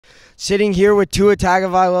Sitting here with Tua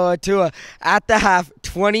Tagovailoa. Tua, at the half,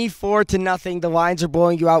 24-0. The Lions are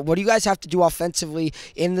blowing you out. What do you guys have to do offensively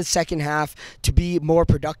in the second half to be more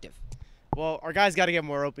productive? Well, our guys got to get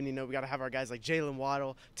more open. We got to have our guys like Jalen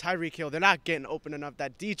Waddle, Tyreek Hill. They're not getting open enough.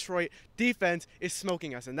 That Detroit defense is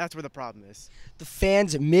smoking us, and that's where the problem is. The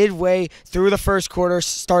fans midway through the first quarter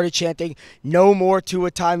started chanting, "No more Tua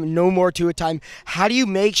time, no more Tua time." How do you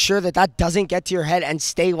make sure that that doesn't get to your head and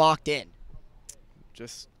stay locked in?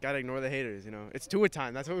 Just got to ignore the haters, It's Tua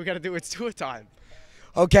time. That's what we got to do. It's Tua time.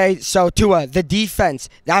 Okay, so Tua, the defense,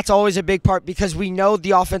 that's always a big part because we know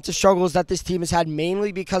the offensive struggles that this team has had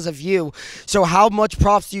mainly because of you. So how much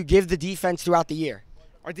props do you give the defense throughout the year?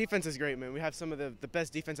 Our defense is great, man. We have some of the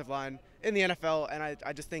best defensive line in the NFL, and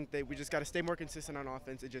I just think that we just got to stay more consistent on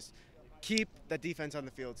offense and just keep that defense on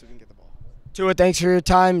the field so we can get the ball. Tua, thanks for your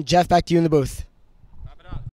time. Jeff, back to you in the booth.